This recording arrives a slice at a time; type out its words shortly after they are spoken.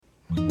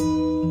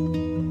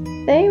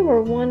They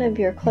were one of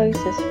your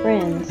closest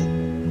friends,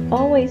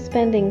 always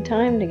spending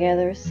time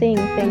together, seeing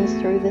things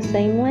through the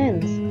same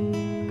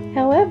lens.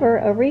 However,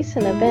 a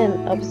recent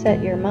event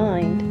upset your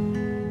mind.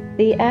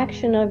 The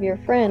action of your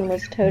friend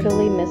was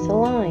totally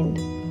misaligned.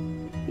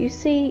 You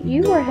see,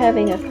 you were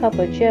having a cup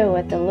of joe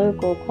at the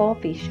local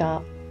coffee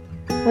shop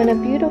when a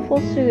beautiful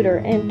suitor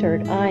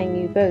entered,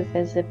 eyeing you both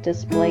as if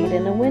displayed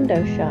in a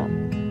window shop.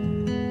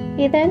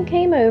 He then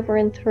came over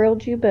and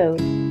thrilled you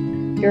both,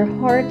 your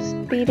hearts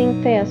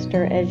beating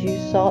faster as you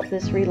sought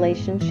this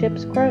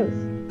relationship's growth.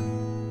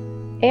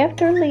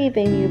 After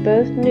leaving, you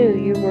both knew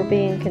you were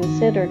being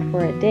considered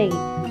for a date.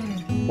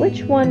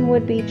 Which one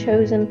would be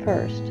chosen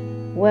first?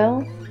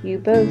 Well, you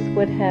both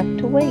would have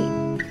to wait.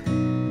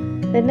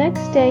 The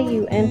next day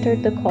you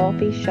entered the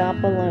coffee shop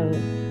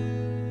alone.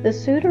 The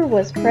suitor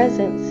was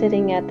present,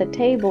 sitting at the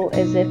table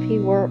as if he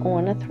were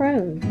on a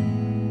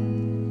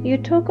throne. You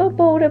took a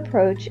bold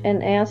approach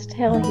and asked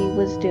how he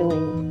was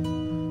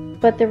doing.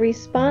 But the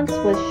response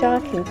was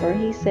shocking, for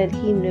he said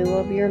he knew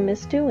of your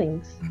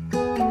misdoings.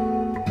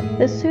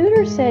 The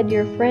suitor said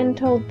your friend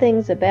told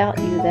things about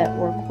you that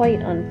were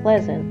quite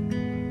unpleasant,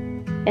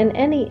 and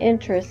any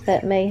interest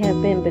that may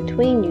have been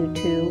between you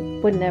two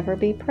would never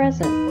be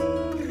present.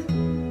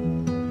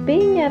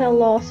 Being at a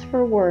loss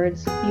for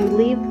words, you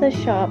leave the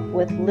shop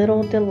with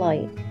little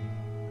delight.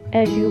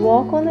 As you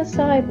walk on the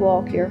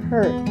sidewalk, you're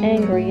hurt,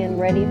 angry, and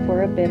ready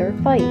for a bitter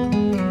fight.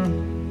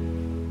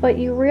 But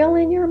you reel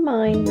in your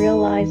mind,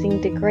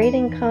 realizing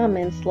degrading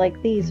comments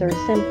like these are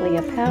simply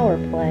a power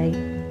play.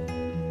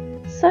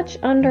 Such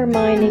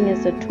undermining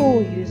is a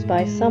tool used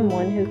by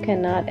someone who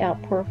cannot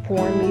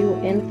outperform you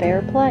in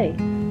fair play.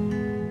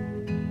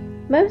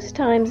 Most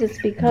times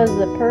it's because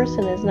the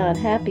person is not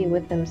happy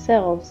with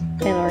themselves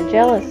and are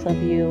jealous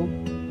of you,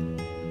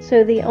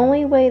 so the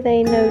only way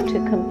they know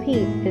to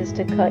compete is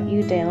to cut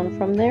you down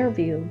from their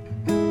view.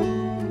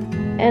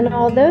 And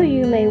although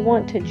you may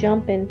want to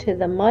jump into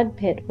the mud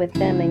pit with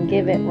them and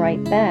give it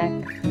right back,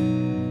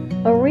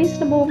 a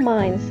reasonable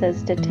mind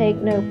says to take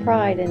no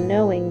pride in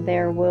knowing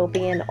there will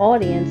be an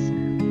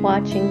audience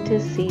watching to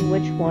see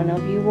which one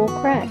of you will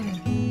crack.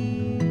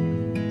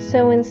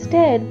 So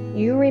instead,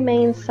 you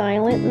remain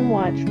silent and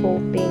watchful,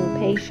 being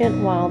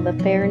patient while the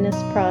fairness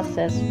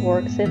process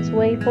works its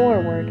way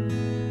forward,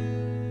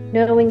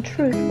 knowing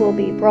truth will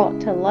be brought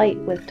to light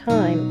with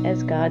time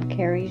as God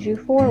carries you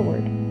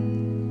forward.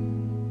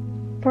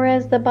 For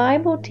as the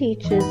Bible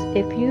teaches,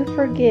 if you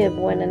forgive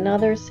when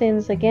another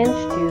sins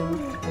against you,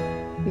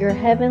 your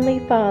heavenly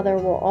Father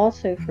will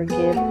also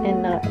forgive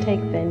and not take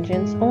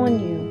vengeance on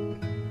you.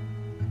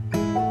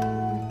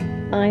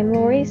 I'm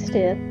Lori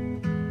Stiff,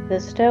 the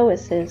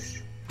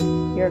Stoicess,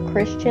 your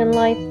Christian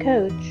life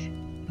coach,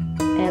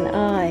 and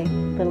I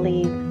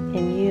believe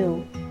in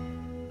you.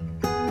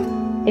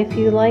 If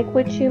you like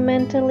what you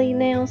mentally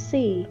now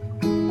see,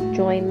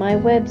 join my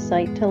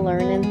website to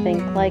learn and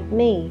think like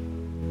me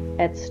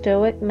at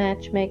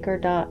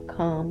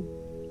stoicmatchmaker.com.